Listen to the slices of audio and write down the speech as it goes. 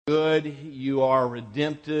good, you are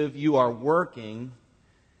redemptive, you are working,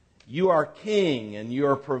 you are king, and you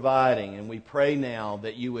are providing. And we pray now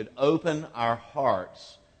that you would open our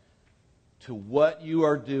hearts to what you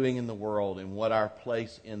are doing in the world and what our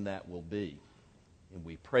place in that will be. And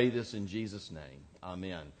we pray this in Jesus' name.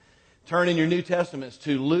 Amen. Turn in your New Testaments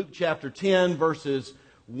to Luke chapter 10, verses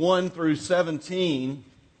 1 through 17.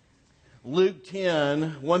 Luke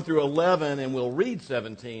 10, 1 through 11, and we'll read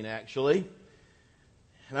 17 actually.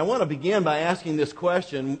 And I want to begin by asking this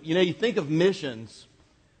question. You know, you think of missions.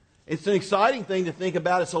 It's an exciting thing to think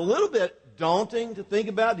about. It's a little bit daunting to think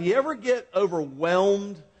about. Do you ever get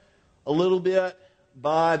overwhelmed a little bit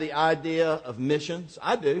by the idea of missions?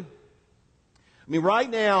 I do. I mean, right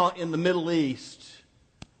now in the Middle East,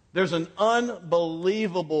 there's an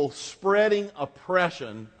unbelievable spreading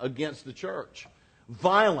oppression against the church.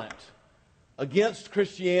 Violent against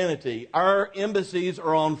Christianity. Our embassies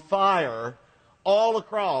are on fire all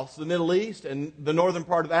across the Middle East and the northern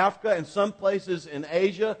part of Africa and some places in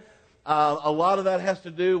Asia. A lot of that has to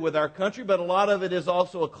do with our country, but a lot of it is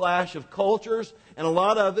also a clash of cultures, and a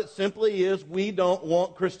lot of it simply is we don't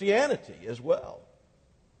want Christianity as well.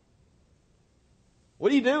 What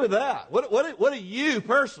do you do with that? What do you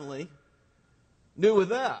personally do with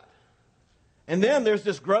that? And then there's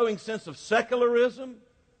this growing sense of secularism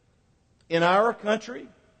in our country,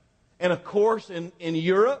 and of course in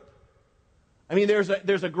Europe. I mean, there's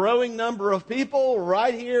a growing number of people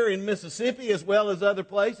right here in Mississippi as well as other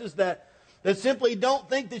places that simply don't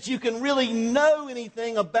think that you can really know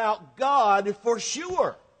anything about God for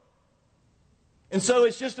sure. And so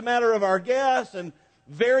it's just a matter of our guess and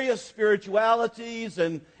various spiritualities,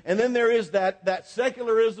 and then there is that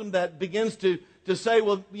secularism that begins to say,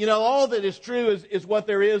 well, you know, all that is true is what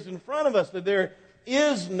there is in front of us, that there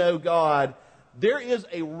is no God. There is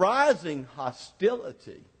a rising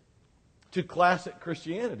hostility to classic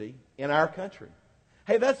Christianity in our country.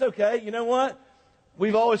 Hey, that's okay. You know what?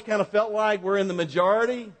 We've always kind of felt like we're in the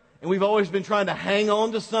majority, and we've always been trying to hang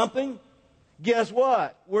on to something. Guess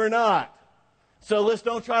what? We're not. So let's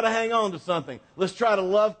don't try to hang on to something. Let's try to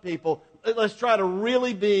love people. Let's try to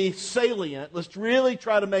really be salient. Let's really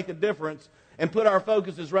try to make a difference and put our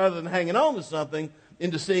focuses, rather than hanging on to something,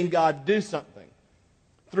 into seeing God do something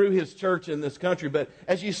through His church in this country. But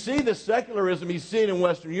as you see the secularism, you see it in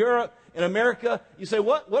Western Europe, in America, you say,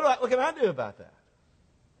 what can I do about that?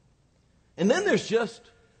 And then there's just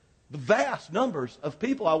the vast numbers of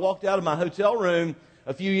people. I walked out of my hotel room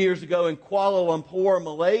a few years ago in Kuala Lumpur,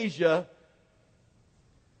 Malaysia.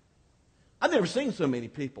 I've never seen so many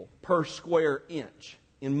people per square inch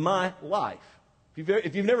in my life.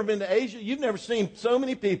 If you've never been to Asia, you've never seen so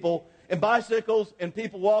many people and bicycles and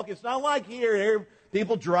people walk. It's not like here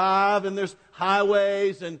people drive and there's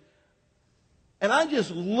highways and I just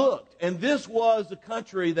looked, and this was a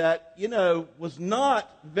country that, you know, was not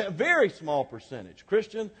a very small percentage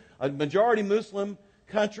Christian, a majority Muslim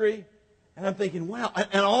country, and I'm thinking, wow,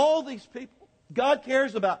 and all these people, God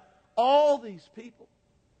cares about all these people.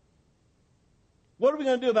 What are we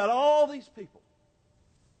going to do about all these people?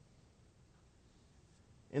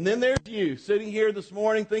 And then there's you sitting here this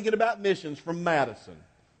morning thinking about missions from Madison.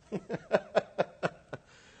 It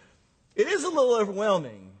is a little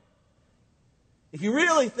overwhelming if you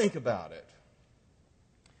really think about it.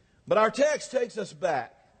 But our text takes us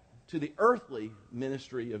back to the earthly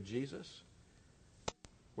ministry of Jesus,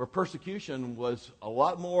 where persecution was a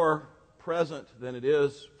lot more present than it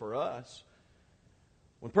is for us.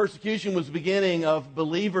 When persecution was beginning of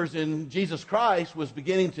believers in Jesus Christ was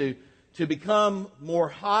beginning to become more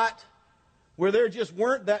hot, where there just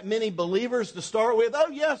weren't that many believers to start with. Oh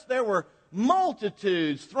yes, there were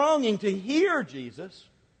multitudes thronging to hear Jesus,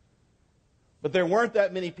 but there weren't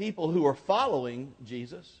that many people who were following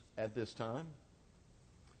Jesus at this time.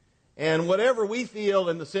 And whatever we feel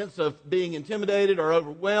in the sense of being intimidated or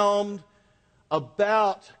overwhelmed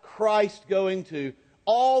about Christ going to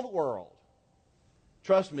all the world,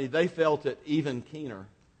 trust me, they felt it even keener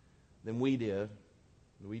than we did.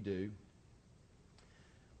 We do.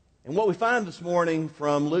 And what we find this morning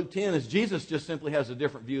from Luke 10 is Jesus just simply has a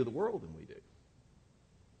different view of the world than we do.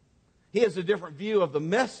 He has a different view of the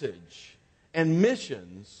message and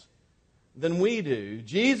missions than we do.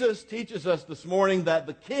 Jesus teaches us this morning that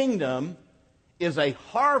the kingdom is a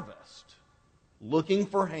harvest looking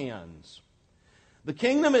for hands. The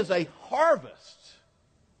kingdom is a harvest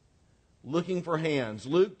looking for hands.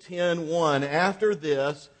 Luke 10:1. After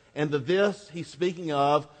this, and the this he's speaking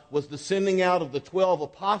of was the sending out of the 12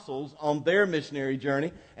 apostles on their missionary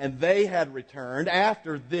journey, and they had returned.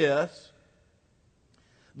 After this,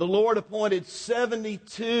 the Lord appointed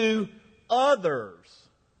 72 others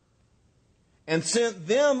and sent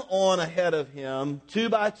them on ahead of him, 2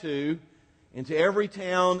 by 2, into every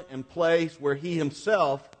town and place where he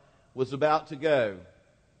himself was about to go.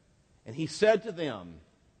 And he said to them,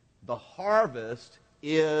 the harvest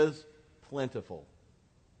is plentiful,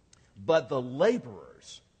 but the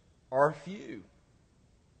laborers are few.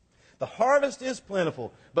 The harvest is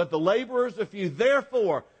plentiful, but the laborers are few.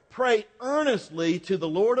 Therefore, pray earnestly to the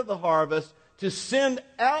Lord of the harvest to send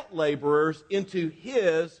out laborers into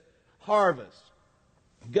his harvest.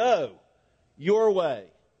 Go your way.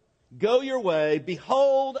 Go your way.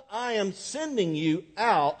 Behold, I am sending you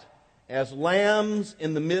out as lambs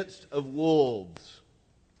in the midst of wolves.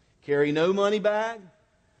 Carry no money bag,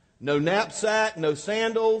 no knapsack, no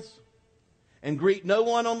sandals, and greet no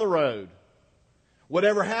one on the road.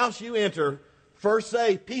 Whatever house you enter, first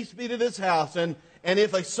say, peace be to this house. And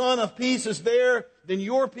if a son of peace is there, then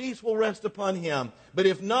your peace will rest upon him. But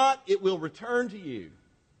if not, it will return to you.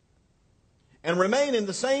 And remain in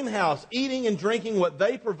the same house, eating and drinking what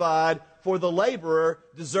they provide, for the laborer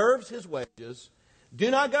deserves his wages.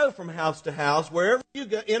 Do not go from house to house. Wherever you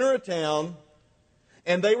go, enter a town,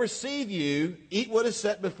 and they receive you, eat what is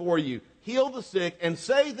set before you. Heal the sick, and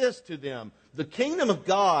say this to them, the kingdom of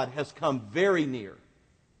God has come very near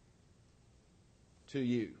to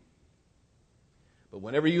you. But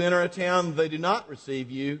whenever you enter a town, they do not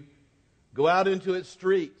receive you. Go out into its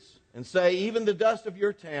streets and say, even the dust of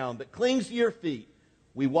your town that clings to your feet,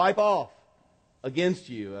 we wipe off against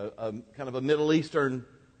you. A kind of a Middle Eastern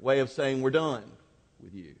way of saying we're done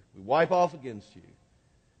with you. We wipe off against you.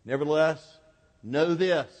 Nevertheless, know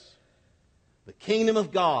this, the kingdom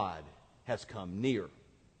of God has come near.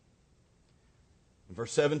 In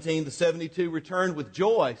verse 17, the 72 returned with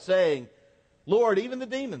joy, saying, Lord, even the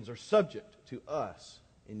demons are subject to us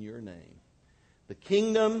in your name. The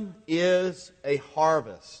kingdom is a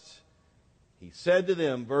harvest. He said to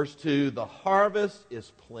them, verse 2, the harvest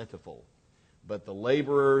is plentiful, but the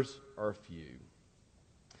laborers are few.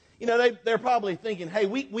 You know, they're probably thinking, hey,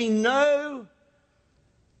 we know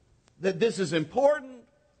that this is important,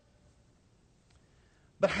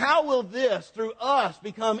 but how will this, through us,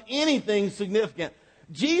 become anything significant?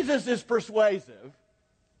 Jesus is persuasive.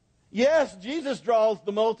 Yes, Jesus draws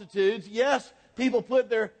the multitudes. Yes, people put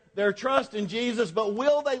their trust in Jesus, but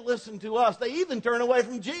will they listen to us? They even turn away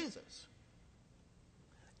from Jesus.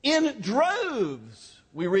 In droves,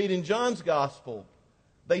 we read in John's Gospel,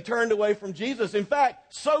 they turned away from Jesus. In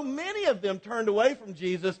fact, so many of them turned away from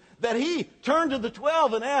Jesus that he turned to the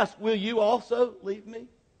 12 and asked, will you also leave me?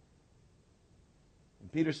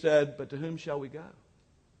 And Peter said, but to whom shall we go?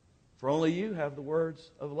 For only you have the words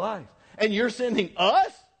of life. And you're sending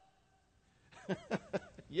us?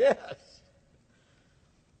 Yes.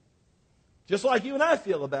 Just like you and I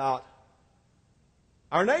feel about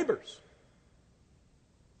our neighbors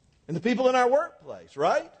and the people in our workplace,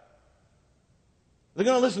 right? They're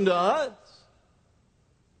going to listen to us.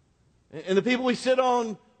 And the people we sit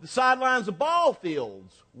on the sidelines of ball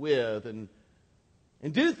fields with and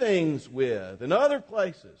do things with and other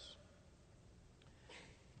places.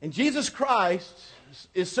 And Jesus Christ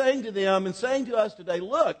is saying to them and saying to us today,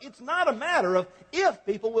 look, it's not a matter of if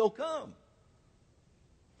people will come,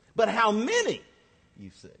 but how many you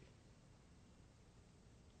see.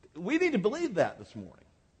 We need to believe that this morning.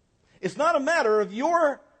 It's not a matter of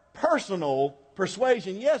your personal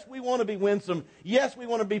persuasion. Yes, we want to be winsome. Yes, we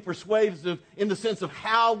want to be persuasive in the sense of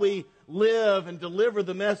how we live and deliver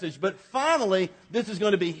the message. But finally, this is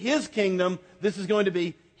going to be His kingdom. This is going to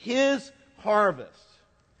be His harvest.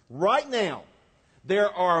 Right now,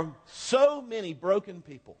 there are so many broken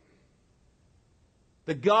people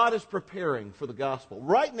that God is preparing for the gospel.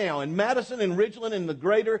 Right now, in Madison and Ridgeland and the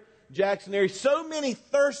greater Jackson area, so many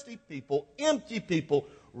thirsty people, empty people,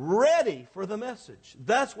 ready for the message.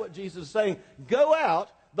 That's what Jesus is saying. Go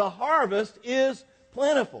out, the harvest is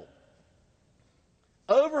plentiful,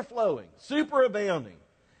 overflowing, superabounding.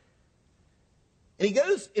 And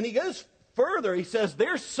he goes further. He says,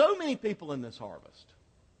 there's so many people in this harvest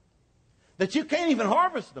that you can't even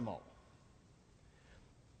harvest them all.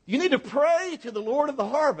 You need to pray to the Lord of the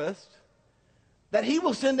harvest that He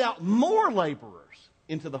will send out more laborers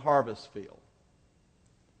into the harvest field.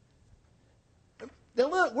 Now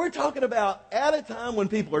look, we're talking about at a time when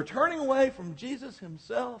people are turning away from Jesus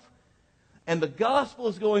Himself and the gospel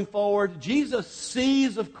is going forward. Jesus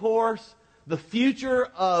sees, of course, the future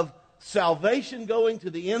of salvation going to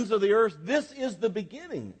the ends of the earth. This is the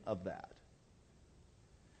beginning of that.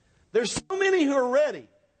 There's so many who are ready,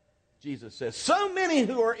 Jesus says. So many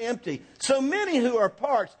who are empty. So many who are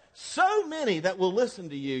parched. So many that will listen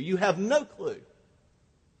to you. You have no clue.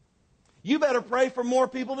 You better pray for more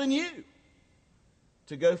people than you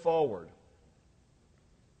to go forward.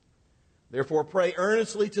 Therefore pray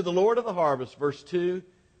earnestly to the Lord of the harvest, verse 2,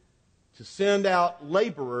 to send out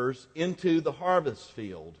laborers into the harvest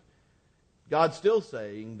field. God's still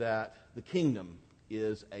saying that the kingdom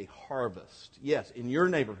is a harvest. Yes, in your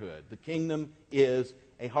neighborhood, the kingdom is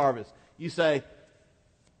a harvest. We say,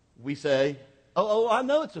 I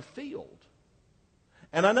know it's a field.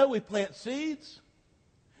 And I know we plant seeds.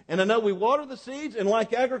 And I know we water the seeds. And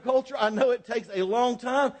like agriculture, I know it takes a long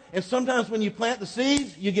time. And sometimes when you plant the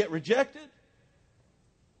seeds, you get rejected.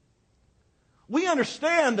 We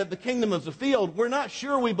understand that the kingdom is a field. We're not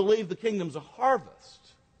sure we believe the kingdom's a harvest.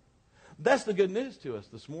 That's the good news to us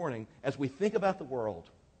this morning as we think about the world,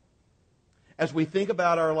 as we think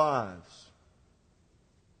about our lives.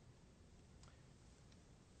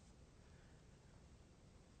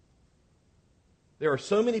 There are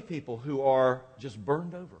so many people who are just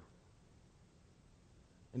burned over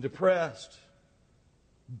and depressed,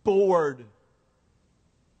 bored. Do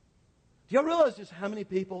y'all realize just how many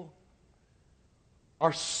people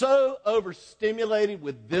are so overstimulated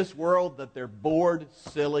with this world that they're bored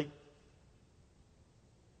silly?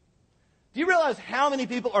 Do you realize how many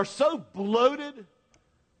people are so bloated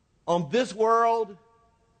on this world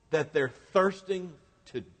that they're thirsting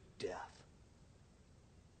to death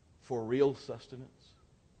for real sustenance?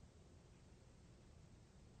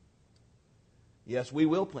 Yes, we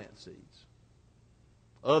will plant seeds.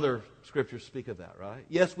 Other scriptures speak of that, right?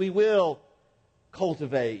 Yes, we will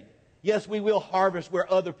cultivate. Yes, we will harvest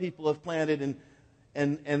where other people have planted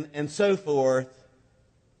and so forth.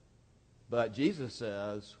 But Jesus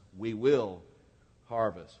says we will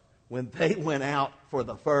harvest. When they went out for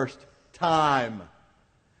the first time,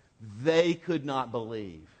 they could not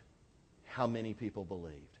believe how many people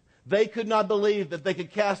believed. They could not believe that they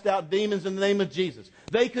could cast out demons in the name of Jesus.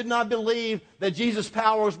 They could not believe that Jesus'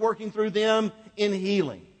 power was working through them in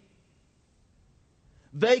healing.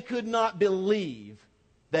 They could not believe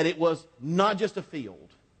that it was not just a field,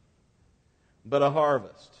 but a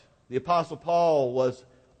harvest. The Apostle Paul was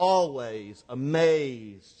always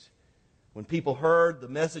amazed when people heard the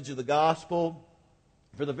message of the gospel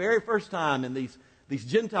for the very first time in these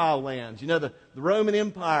Gentile lands, the Roman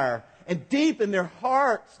Empire. And deep in their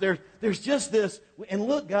hearts, there's just this. And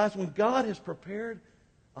look, guys, when God has prepared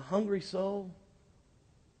a hungry soul,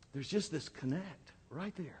 there's just this connect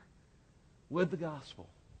right there with the gospel.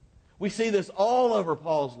 We see this all over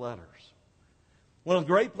Paul's letters. One of the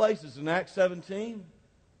great places in Acts 17,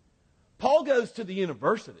 Paul goes to the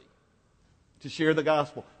university to share the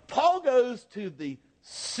gospel. Paul goes to the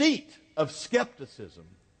seat of skepticism.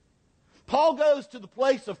 Paul goes to the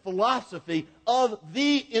place of philosophy of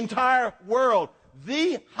the entire world.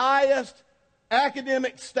 The highest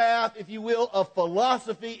academic staff, if you will, of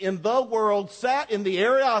philosophy in the world sat in the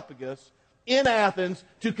Areopagus in Athens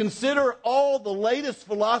to consider all the latest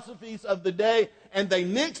philosophies of the day, and they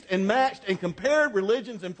mixed and matched and compared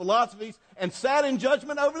religions and philosophies and sat in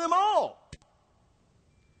judgment over them all.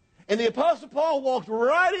 And the Apostle Paul walked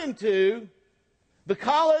right into the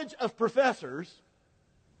college of professors,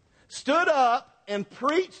 stood up and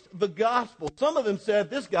preached the gospel. Some of them said,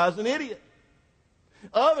 this guy's an idiot.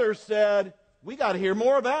 Others said, we got to hear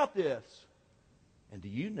more about this. And do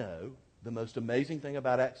you know the most amazing thing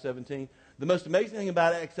about Acts 17? The most amazing thing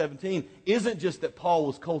about Acts 17 isn't just that Paul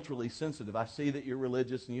was culturally sensitive. I see that you're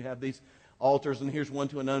religious and you have these altars and here's one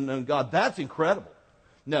to an unknown God. That's incredible.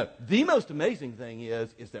 No, the most amazing thing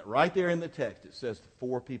is that right there in the text it says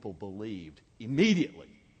 4 people believed immediately.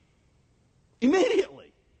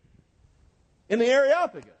 Immediately. In the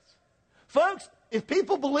Areopagus. Folks, if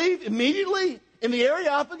people believe immediately in the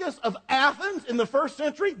Areopagus of Athens in the first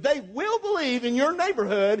century, they will believe in your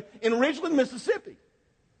neighborhood in Ridgeland, Mississippi.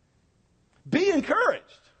 Be encouraged.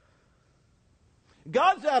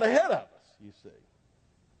 God's out ahead of us, you see.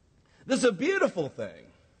 This is a beautiful thing.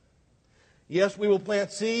 Yes, we will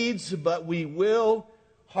plant seeds, but we will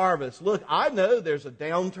harvest. Look, I know there's a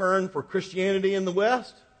downturn for Christianity in the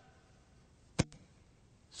West.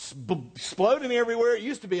 Exploding everywhere. It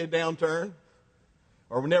used to be a downturn,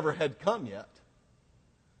 or never had come yet.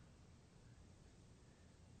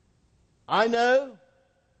 I know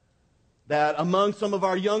that among some of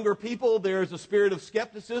our younger people there is a spirit of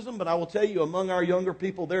skepticism, but I will tell you, among our younger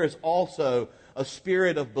people there is also a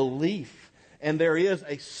spirit of belief. And there is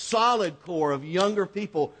a solid core of younger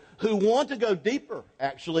people who want to go deeper,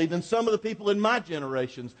 actually, than some of the people in my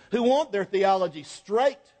generations, who want their theology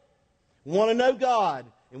straight, want to know God,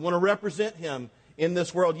 and want to represent Him in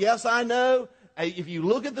this world. Yes, I know, if you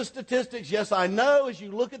look at the statistics, yes, I know, as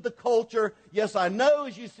you look at the culture, yes, I know,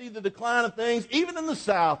 as you see the decline of things, even in the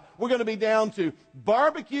South, we're going to be down to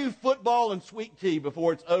barbecue, football, and sweet tea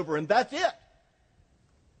before it's over, and that's it.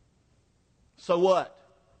 So what?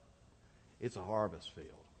 It's a harvest field.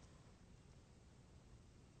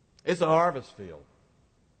 It's a harvest field.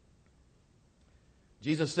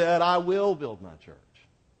 Jesus said, I will build my church.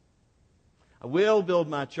 I will build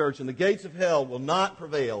my church, and the gates of hell will not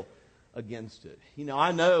prevail against it. You know,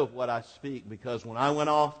 I know what I speak because when I went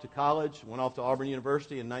off to college, went off to Auburn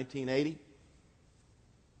University in 1980,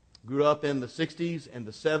 grew up in the 60s and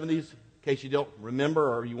the 70s. In case you don't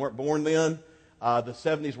remember or you weren't born then, the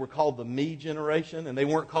 70s were called the Me Generation, and they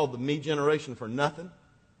weren't called the Me Generation for nothing.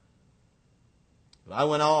 But I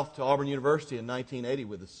went off to Auburn University in 1980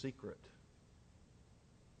 with a secret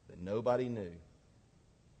that nobody knew.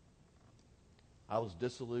 I was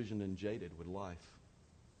disillusioned and jaded with life.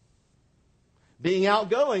 Being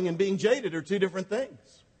outgoing and being jaded are two different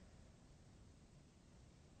things.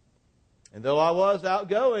 And though I was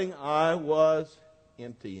outgoing, I was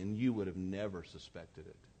empty, and you would have never suspected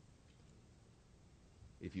it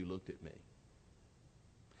if you looked at me.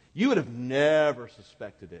 You would have never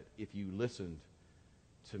suspected it if you listened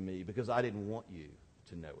to me, because I didn't want you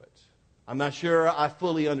to know it. I'm not sure I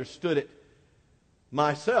fully understood it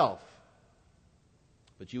myself,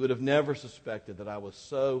 but you would have never suspected that I was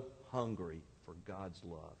so hungry for God's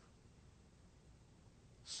love,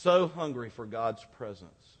 so hungry for God's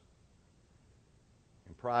presence,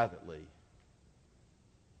 and privately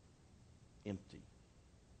empty.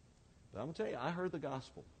 But I'm going to tell you, I heard the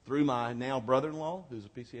gospel through my now brother-in-law, who's a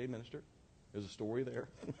PCA minister. There's a story there.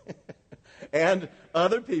 And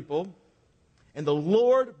other people. And the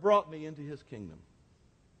Lord brought me into His kingdom.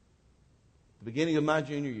 The beginning of my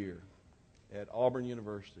junior year at Auburn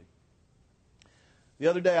University. The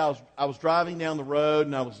other day I was driving down the road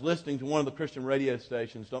and I was listening to one of the Christian radio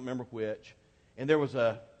stations, don't remember which, and there was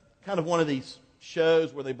a kind of one of these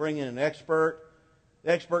shows where they bring in an expert.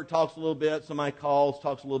 The expert talks a little bit, somebody calls,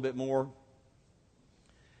 talks a little bit more.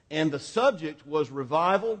 And the subject was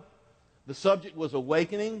revival. The subject was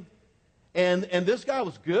awakening. And this guy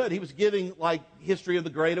was good. He was giving like history of the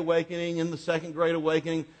Great Awakening and the Second Great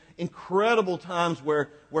Awakening. Incredible times where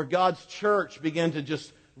God's church began to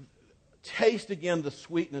just taste again the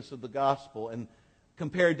sweetness of the gospel and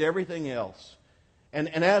compared to everything else. And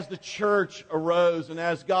as the church arose and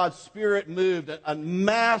as God's Spirit moved, a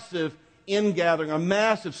massive ingathering, a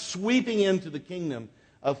massive sweeping into the kingdom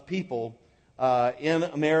of people in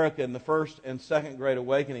America in the First and Second Great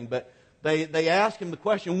Awakening. But they asked him the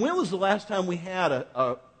question, when was the last time we had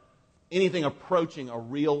anything approaching a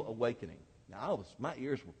real awakening? Now, my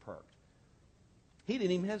ears were perked. He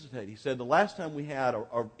didn't even hesitate. He said the last time we had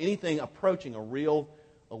anything approaching a real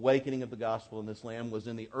awakening of the gospel in this land was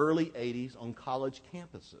in the early 80s on college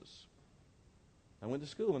campuses. I went to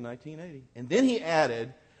school in 1980. And then he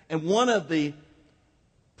added, and one of the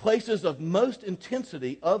places of most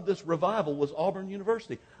intensity of this revival was Auburn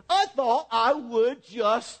University. I thought I would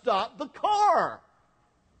just stop the car.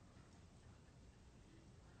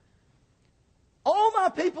 All my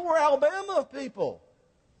people were Alabama people.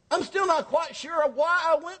 I'm still not quite sure why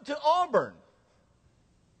I went to Auburn.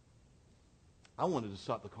 I wanted to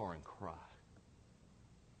stop the car and cry.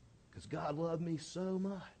 Because God loved me so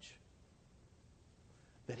much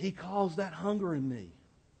that He caused that hunger in me.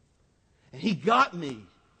 And He got me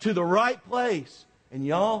to the right place. And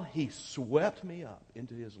y'all, He swept me up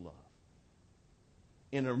into His love.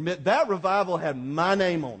 That revival had my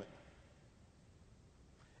name on it.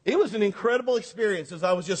 It was an incredible experience as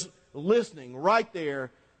I was just listening right there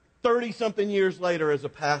 30-something years later as a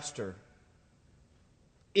pastor.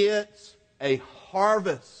 It's a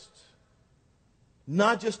harvest,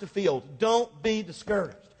 not just a field. Don't be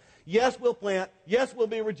discouraged. Yes, we'll plant. Yes, we'll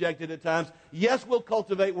be rejected at times. Yes, we'll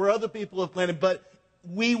cultivate where other people have planted, but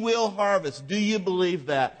we will harvest. Do you believe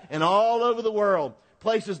that? And all over the world,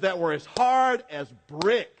 places that were as hard as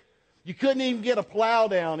brick. You couldn't even get a plow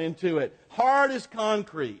down into it. Hard as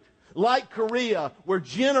concrete. Like Korea, where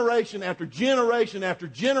generation after generation after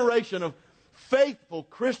generation of faithful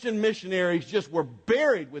Christian missionaries just were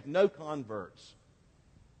buried with no converts.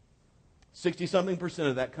 60-something%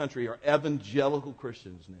 of that country are evangelical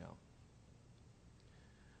Christians now.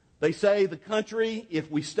 They say the country, if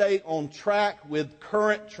we stay on track with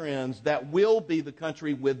current trends, that will be the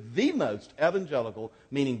country with the most evangelical,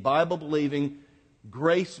 meaning Bible-believing,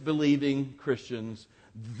 grace-believing Christians.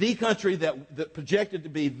 The country that projected to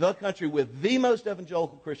be the country with the most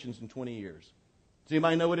evangelical Christians in 20 years. Does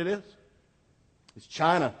anybody know what it is? It's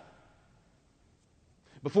China.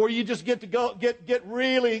 Before you just get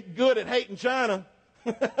really good at hating China,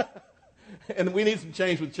 and we need some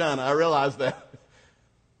change with China, I realize that.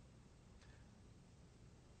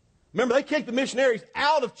 Remember, they kicked the missionaries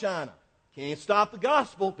out of China. Can't stop the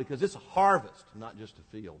gospel because it's a harvest, not just a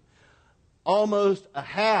field. almost a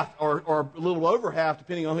half, or a little over half,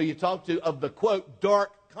 depending on who you talk to, of the, quote,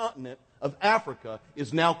 dark continent of Africa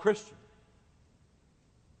is now Christian.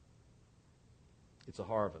 It's a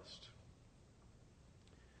harvest.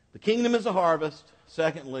 The kingdom is a harvest.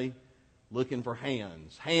 Secondly, looking for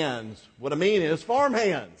hands. Hands, what I mean is farm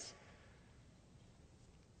hands.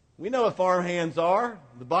 We know what farm hands are.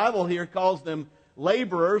 The Bible here calls them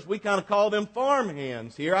laborers. We kind of call them farm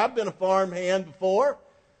hands here. I've been a farm hand before.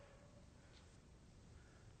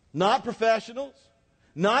 Not professionals,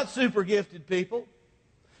 not super gifted people,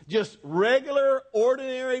 just regular,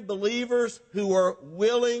 ordinary believers who are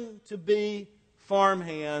willing to be farm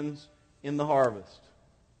hands in the harvest.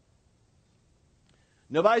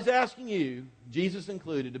 Nobody's asking you, Jesus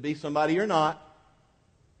included, to be somebody you're not.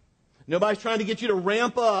 Nobody's trying to get you to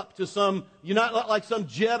ramp up to some, you're not like some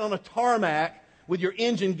jet on a tarmac with your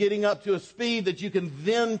engine getting up to a speed that you can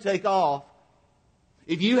then take off.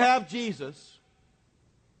 If you have Jesus,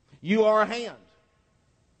 you are a hand.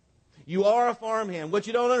 You are a farmhand. What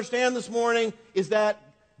you don't understand this morning is that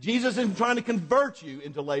Jesus isn't trying to convert you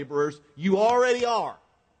into laborers. You already are.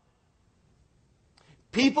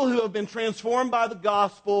 People who have been transformed by the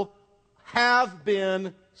gospel have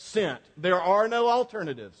been sent. There are no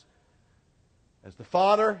alternatives. As the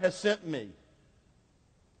Father has sent me,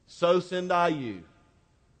 so send I you,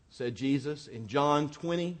 said Jesus in John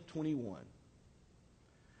 20:21.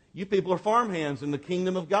 You people are farmhands in the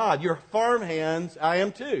kingdom of God. You're farmhands, I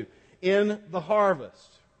am too, in the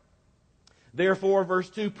harvest. Therefore, verse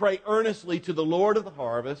 2, pray earnestly to the Lord of the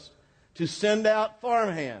harvest to send out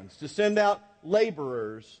farmhands, to send out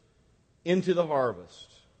laborers into the harvest.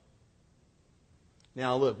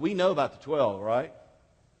 Now look, we know about the 12, right?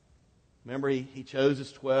 Remember, he chose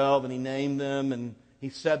his 12 and he named them and he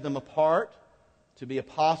set them apart to be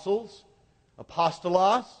apostles.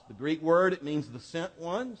 Apostolos, the Greek word, it means the sent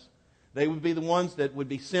ones. They would be the ones that would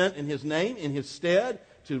be sent in his name, in his stead,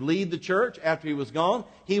 to lead the church after he was gone.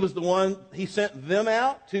 He was the one, he sent them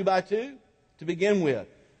out 2 by 2 to begin with.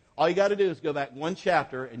 All you got to do is go back one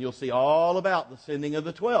chapter and you'll see all about the sending of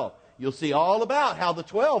the 12. You'll see all about how the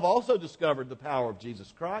 12 also discovered the power of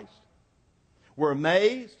Jesus Christ. We're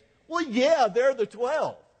amazed. Well, yeah, they're the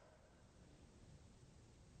 12.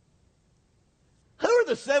 Who are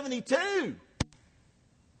the 72?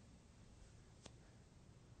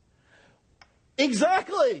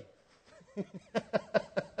 Exactly.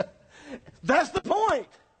 That's the point.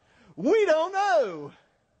 We don't know.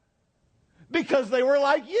 Because they were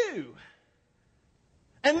like you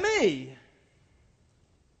and me.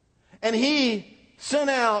 And he sent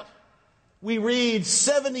out, we read,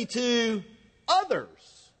 72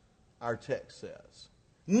 others, our text says.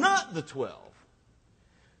 Not the 12.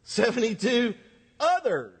 72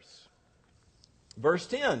 others. Verse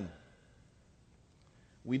 10.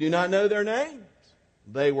 We do not know their names.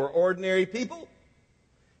 They were ordinary people.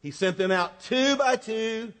 He sent them out 2 by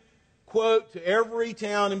 2, quote, to every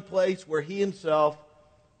town and place where he himself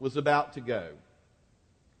was about to go.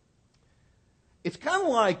 It's kind of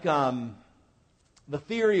like the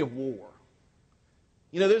theory of war.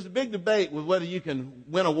 You know, there's a big debate with whether you can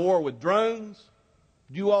win a war with drones.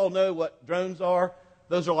 Do you all know what drones are?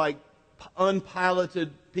 Those are like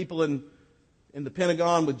unpiloted people in the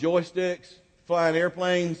Pentagon with joysticks, flying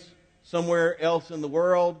airplanes somewhere else in the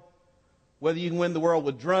world. Whether you can win the world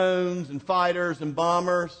with drones and fighters and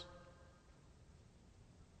bombers,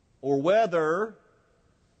 or whether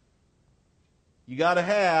you got to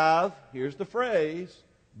have, here's the phrase,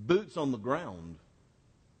 boots on the ground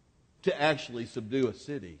to actually subdue a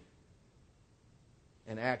city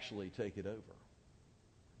and actually take it over.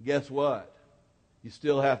 Guess what? You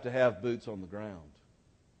still have to have boots on the ground.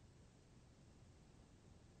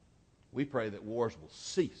 We pray that wars will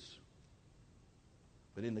cease.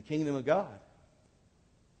 But in the kingdom of God,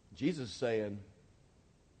 Jesus is saying,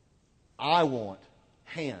 I want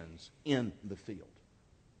hands in the field.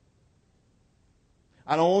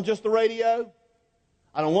 I don't want just the radio.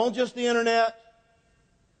 I don't want just the internet.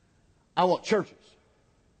 I want churches.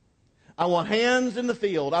 I want hands in the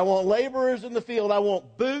field. I want laborers in the field. I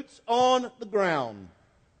want boots on the ground.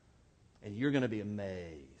 And you're going to be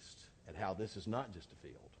amazed at how this is not just a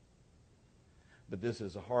field, but this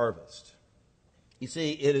is a harvest. You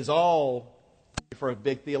see, it is all, for a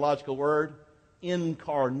big theological word,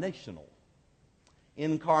 incarnational.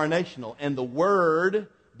 Incarnational. And the Word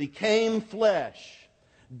became flesh.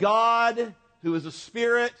 God, who is a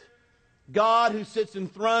spirit, God who sits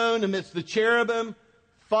enthroned amidst the cherubim,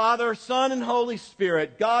 Father, Son, and Holy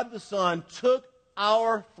Spirit, God the Son, took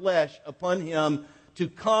our flesh upon him to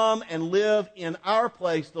come and live in our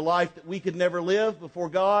place the life that we could never live before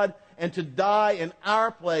God, and to die in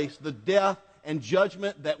our place the death and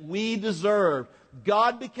judgment that we deserved.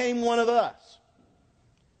 God became one of us.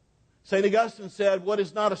 St. Augustine said, what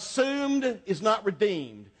is not assumed is not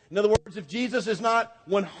redeemed. In other words, if Jesus is not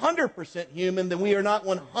 100% human, then we are not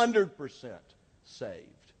 100% saved.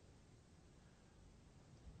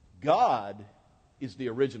 God is the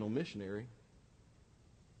original missionary.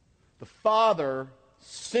 The Father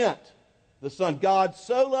sent the Son. God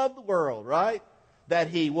so loved the world, right? That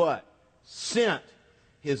He what? Sent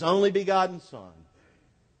His only begotten Son,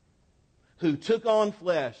 who took on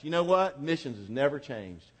flesh. You know what? Missions has never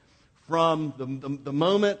changed. From the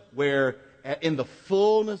moment where, in the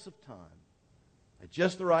fullness of time, at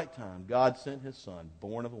just the right time, God sent His Son,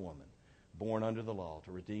 born of a woman, born under the law,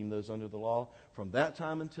 to redeem those under the law. From that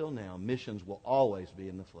time until now, missions will always be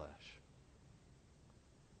in the flesh.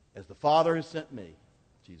 As the Father has sent me,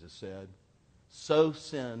 Jesus said, so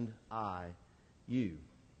send I you.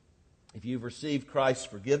 If you've received Christ's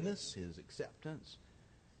forgiveness, His acceptance,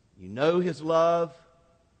 you know His love,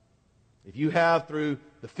 if you have, through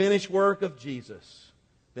the finished work of Jesus,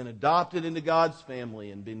 been adopted into God's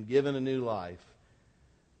family and been given a new life,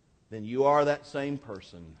 then you are that same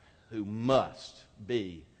person who must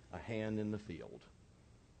be a hand in the field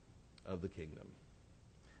of the kingdom.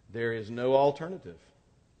 There is no alternative.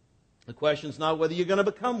 The question is not whether you're going to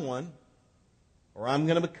become one or I'm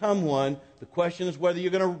going to become one. The question is whether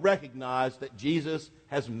you're going to recognize that Jesus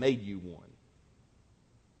has made you one.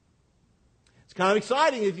 It's kind of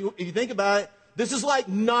exciting if you think about it. This is like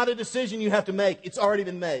not a decision you have to make. It's already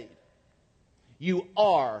been made. You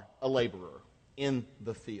are a laborer in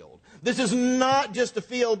the field. This is not just a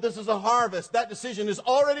field. This is a harvest. That decision has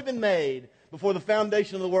already been made before the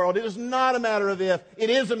foundation of the world. It is not a matter of if. It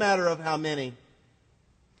is a matter of how many.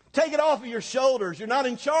 Take it off of your shoulders. You're not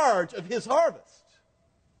in charge of His harvest.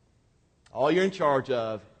 All you're in charge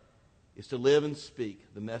of is to live and speak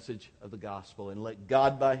the message of the gospel and let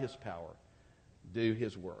God by His power do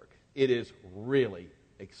His work. It is really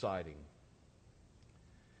exciting.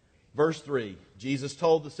 Verse 3, Jesus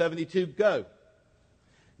told the 72, go.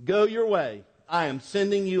 Go your way. I am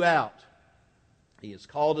sending you out. He has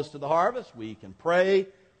called us to the harvest. We can pray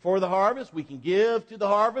for the harvest. We can give to the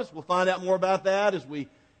harvest. We'll find out more about that as we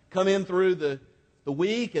come in through the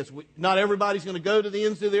week. Not everybody's going to go to the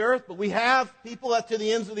ends of the earth, but we have people to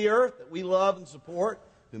the ends of the earth that we love and support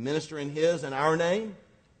who minister in His and our name.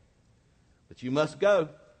 But you must go.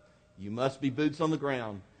 You must be boots on the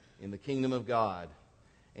ground in the kingdom of God.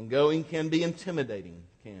 And going can be intimidating,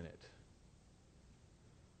 can it?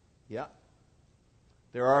 Yeah.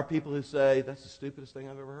 There are people who say, that's the stupidest thing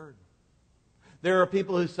I've ever heard. There are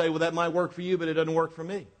people who say, well, that might work for you, but it doesn't work for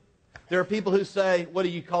me. There are people who say, what, are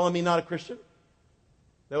you calling me not a Christian?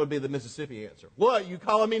 That would be the Mississippi answer. What, you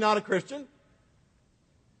calling me not a Christian?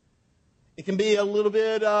 It can be a little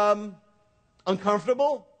bit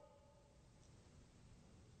uncomfortable.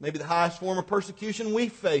 Maybe the highest form of persecution we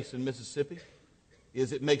face in Mississippi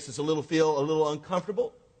is it makes us feel a little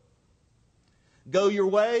uncomfortable. Go your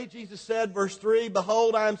way, Jesus said, verse 3,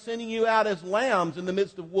 behold, I am sending you out as lambs in the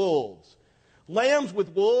midst of wolves. Lambs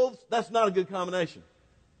with wolves, that's not a good combination.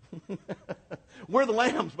 We're the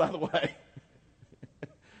lambs, by the way.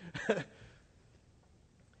 Let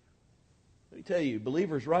me tell you,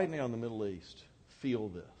 believers right now in the Middle East feel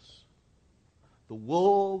this. The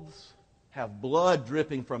wolves have blood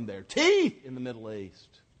dripping from their teeth in the Middle East.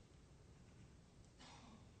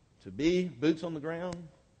 To be boots on the ground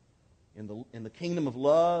in the kingdom of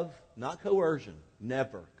love, not coercion,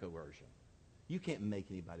 never coercion. You can't make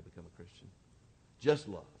anybody become a Christian. Just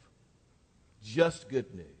love. Just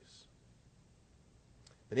good news.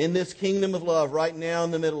 But in this kingdom of love right now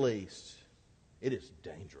in the Middle East, it is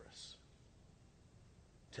dangerous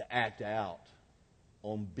to act out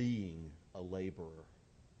on being a laborer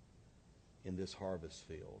in this harvest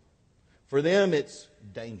field. For them, it's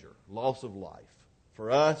danger, loss of life.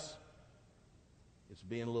 For us, it's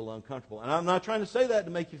being a little uncomfortable. And I'm not trying to say that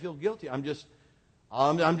to make you feel guilty. I'm just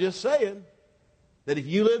saying that if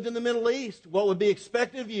you lived in the Middle East, what would be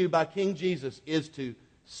expected of you by King Jesus is to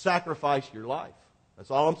sacrifice your life. That's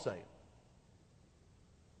all I'm saying.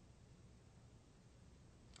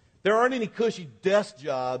 There aren't any cushy desk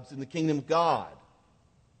jobs in the kingdom of God.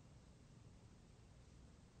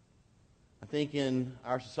 I think in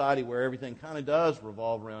our society where everything kind of does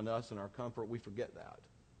revolve around us and our comfort, we forget that.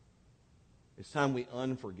 It's time we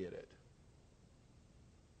unforget it.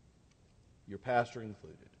 Your pastor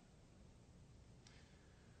included.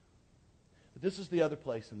 But this is the other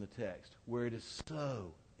place in the text where it is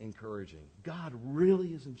so encouraging. God really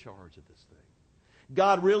is in charge of this thing.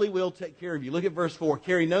 God really will take care of you. Look at verse 4.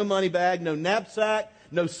 Carry no money bag, no knapsack,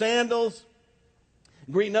 no sandals.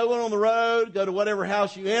 Greet no one on the road. Go to whatever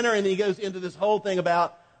house you enter. And then he goes into this whole thing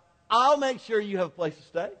about, I'll make sure you have a place to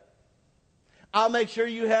stay. I'll make sure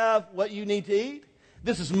you have what you need to eat.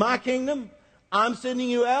 This is my kingdom. I'm sending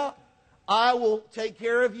you out. I will take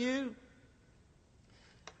care of you.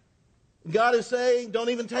 God is saying, don't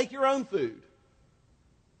even take your own food.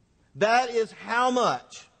 That is how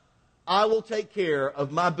much I will take care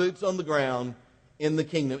of my boots on the ground in the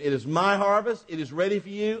kingdom. It is my harvest. It is ready for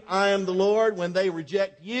you. I am the Lord. When they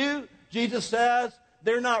reject you, Jesus says,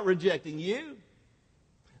 they're not rejecting you.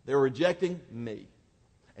 They're rejecting me.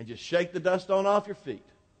 And just shake the dust on off your feet,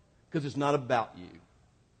 because it's not about you.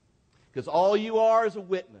 Because all you are is a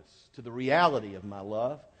witness to the reality of my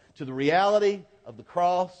love, to the reality of the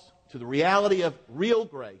cross, to the reality of real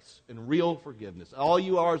grace and real forgiveness. All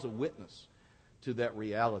you are is a witness to that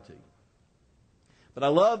reality. But I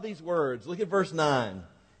love these words. Look at verse 9.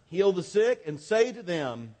 Heal the sick and say to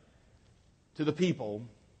them, to the people,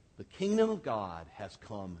 the kingdom of God has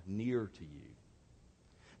come near to you.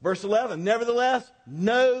 Verse 11, nevertheless,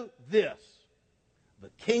 know this, the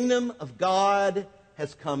kingdom of God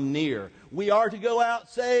has come near. We are to go out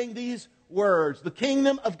saying these words. The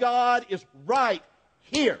kingdom of God is right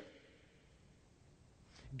here.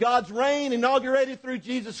 God's reign inaugurated through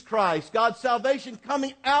Jesus Christ. God's salvation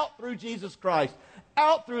coming out through Jesus Christ,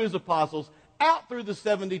 out through His apostles, out through the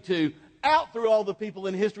 72, out through all the people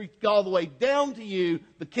in history, all the way down to you.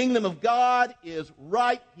 The kingdom of God is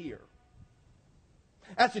right here.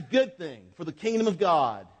 That's a good thing for the kingdom of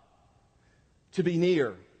God to be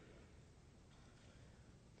near.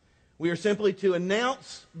 We are simply to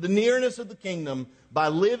announce the nearness of the kingdom by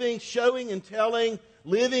living, showing and telling,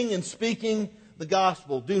 living and speaking the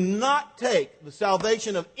gospel. Do not take the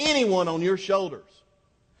salvation of anyone on your shoulders.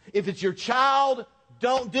 If it's your child,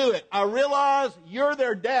 don't do it. I realize you're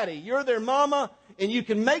their daddy, you're their mama, and you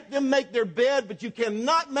can make them make their bed, but you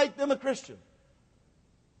cannot make them a Christian.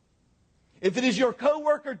 If it is your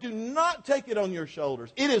coworker, do not take it on your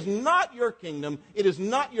shoulders. It is not your kingdom. It is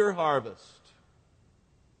not your harvest.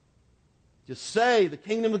 Just say the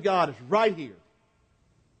kingdom of God is right here.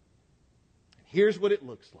 And here's what it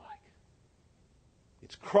looks like.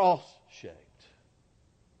 It's cross-shaped,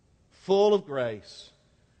 full of grace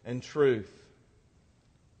and truth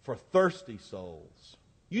for thirsty souls.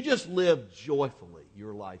 You just live joyfully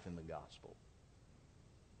your life in the gospel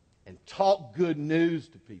and talk good news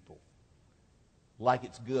to people. Like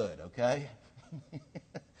it's good, okay?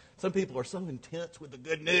 Some people are so intense with the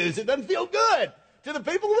good news, it doesn't feel good to the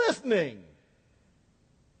people listening.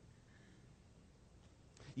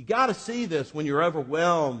 You got to see this when you're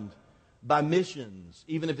overwhelmed by missions,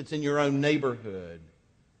 even if it's in your own neighborhood.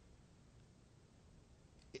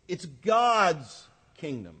 It's God's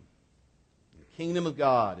kingdom. The kingdom of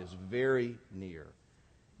God is very near.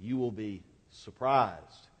 You will be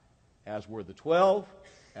surprised, as were the 12,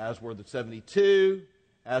 as were the 72,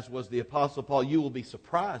 as was the Apostle Paul. You will be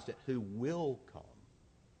surprised at who will come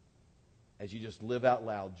as you just live out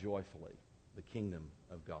loud joyfully the kingdom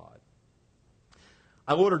of God.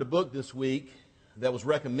 I ordered a book this week that was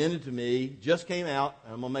recommended to me, just came out,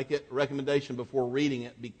 and I'm going to make it a recommendation before reading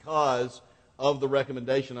it because of the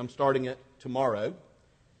recommendation. I'm starting it tomorrow.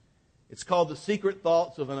 It's called The Secret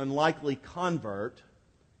Thoughts of an Unlikely Convert,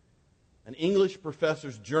 an English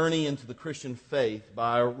professor's journey into the Christian faith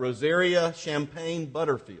by Rosaria Champagne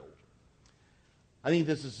Butterfield. I think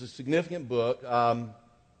this is a significant book.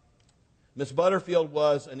 Miss Butterfield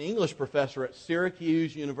was an English professor at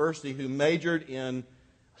Syracuse University who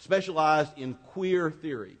specialized in queer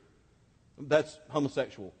theory. That's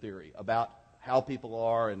homosexual theory, about how people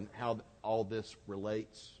are and how all this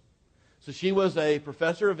relates. So she was a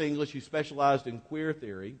professor of English who specialized in queer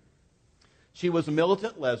theory. She was a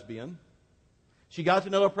militant lesbian. She got to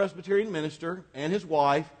know a Presbyterian minister and his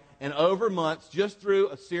wife, and over months, just through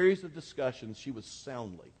a series of discussions, she was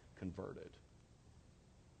soundly converted.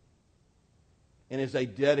 And is a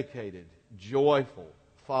dedicated, joyful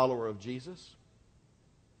follower of Jesus.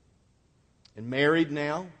 And married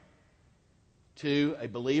now to a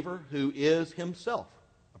believer who is himself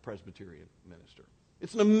a Presbyterian minister.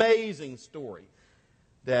 It's an amazing story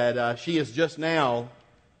that she is just now,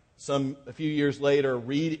 a few years later,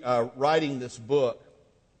 writing this book.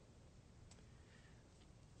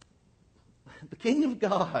 The kingdom of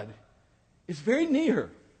God is very near.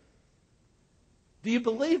 Do you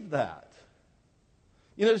believe that?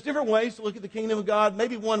 You know, there's different ways to look at the kingdom of God.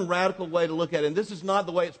 Maybe one radical way to look at it, and this is not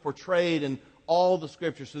the way it's portrayed in all the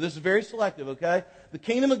Scriptures, so this is very selective, okay? The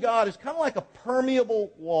kingdom of God is kind of like a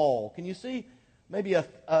permeable wall. Can you see maybe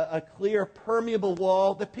a clear, permeable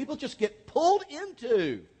wall that people just get pulled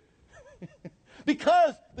into.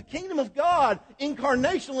 Because the kingdom of God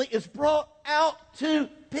incarnationally is brought out to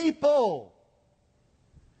people.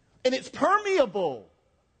 And it's permeable.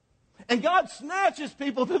 And God snatches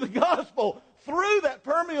people to the gospel through that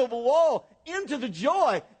permeable wall into the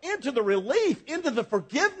joy, into the relief, into the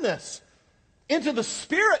forgiveness, into the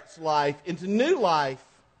Spirit's life, into new life.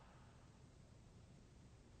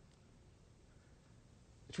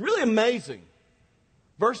 It's really amazing.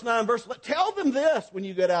 Verse 9, verse 11, tell them this when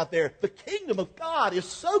you get out there. The kingdom of God is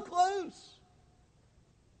so close.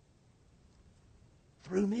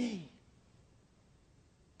 Through me.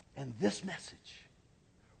 And this message,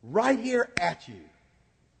 right here at you.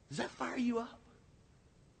 Does that fire you up?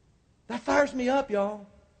 That fires me up, y'all.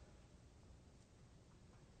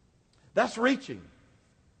 That's reaching.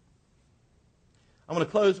 I'm going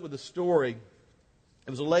to close with a story.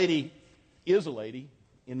 There was a lady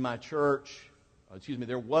in my church.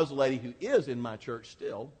 There was a lady who is in my church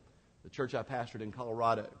still, the church I pastored in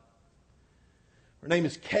Colorado. Her name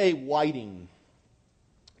is Kay Whiting.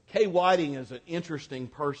 Kay Whiting is an interesting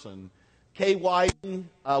person. Kay Whiting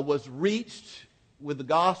was reached with the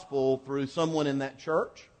gospel through someone in that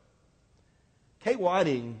church. Kay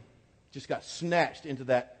Whiting just got snatched into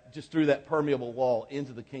that, just through that permeable wall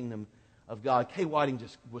into the kingdom of God. Kay Whiting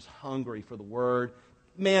just was hungry for the Word.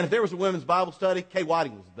 Man, if there was a women's Bible study, Kay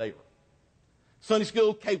Whiting was there. Sunday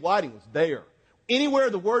school, Kay Whiting was there. Anywhere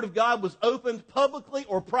the Word of God was opened publicly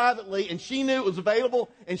or privately and she knew it was available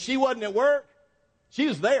and she wasn't at work, she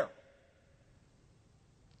was there.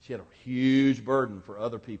 She had a huge burden for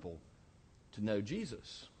other people to know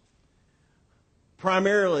Jesus.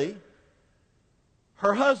 Primarily,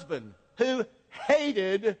 her husband, who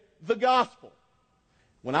hated the gospel.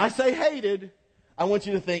 When I say hated, I want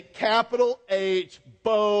you to think capital H,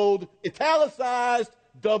 bold, italicized,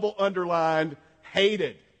 double underlined,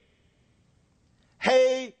 hated.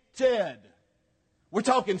 Hated. We're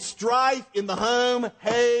talking strife in the home,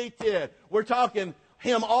 hated. We're talking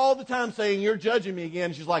him all the time saying, you're judging me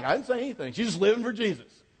again. She's like, I didn't say anything. She's just living for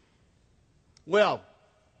Jesus. Well,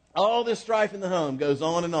 all this strife in the home goes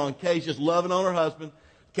on and on. Kay's just loving on her husband.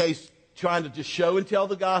 Kay's trying to just show and tell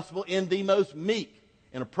the gospel in the most meek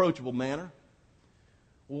and approachable manner.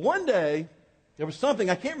 Well, one day, there was something,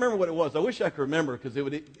 I can't remember what it was. I wish I could remember because it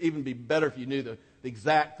would even be better if you knew the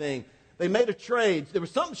exact thing. They made a trade. There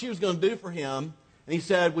was something she was going to do for him. And he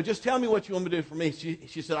said, well, just tell me what you want me to do for me.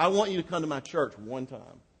 She said, I want you to come to my church one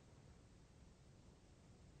time.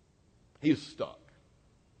 He was stuck.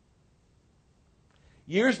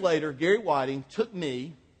 Years later, Gary Whiting took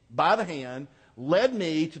me by the hand, led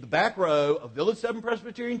me to the back row of Village 7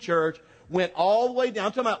 Presbyterian Church, went all the way down,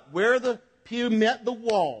 I'm talking about where the pew met the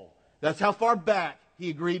wall. That's how far back he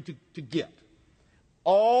agreed to get.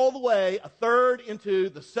 All the way, a third into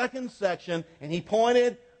the second section, and he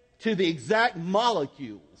pointed to the exact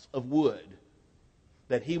molecules of wood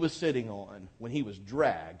that he was sitting on when he was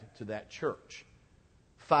dragged to that church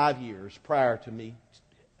 5 years prior to me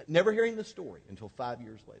never hearing the story until 5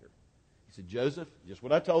 years later. He said, Joseph, just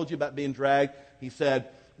what I told you about being dragged. He said,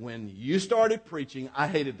 when you started preaching, I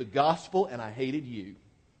hated the gospel and I hated you.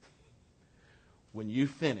 When you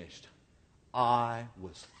finished, I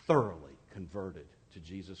was thoroughly converted to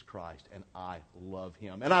Jesus Christ, and I love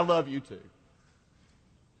Him. And I love you too.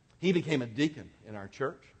 He became a deacon in our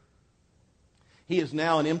church. He is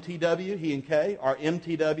now an MTW, he and Kay are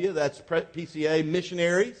MTW, that's PCA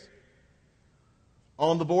missionaries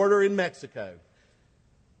on the border in Mexico.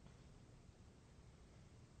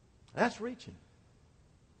 That's reaching.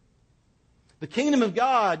 The kingdom of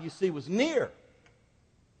God, you see, was near.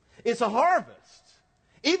 It's a harvest.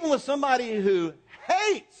 Even with somebody who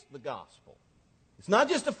hates the gospel. It's not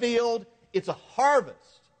just a field, it's a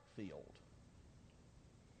harvest field.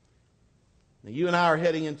 Now, you and I are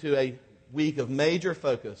heading into a week of major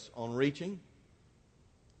focus on reaching.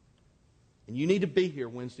 And you need to be here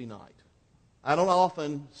Wednesday night. I don't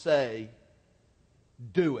often say,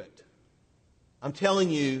 do it. I'm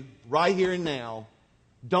telling you, right here and now,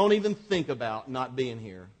 don't even think about not being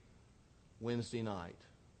here Wednesday night.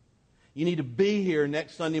 You need to be here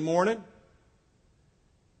next Sunday morning.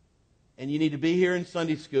 And you need to be here in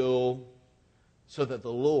Sunday school so that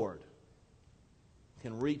the Lord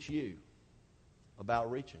can reach you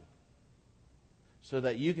about reaching. So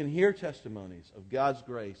that you can hear testimonies of God's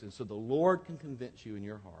grace, and so the Lord can convince you in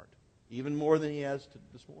your heart, even more than He has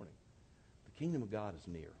this morning. The kingdom of God is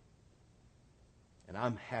near. And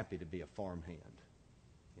I'm happy to be a farmhand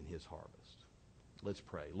in His harvest. Let's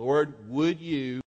pray. Lord, would you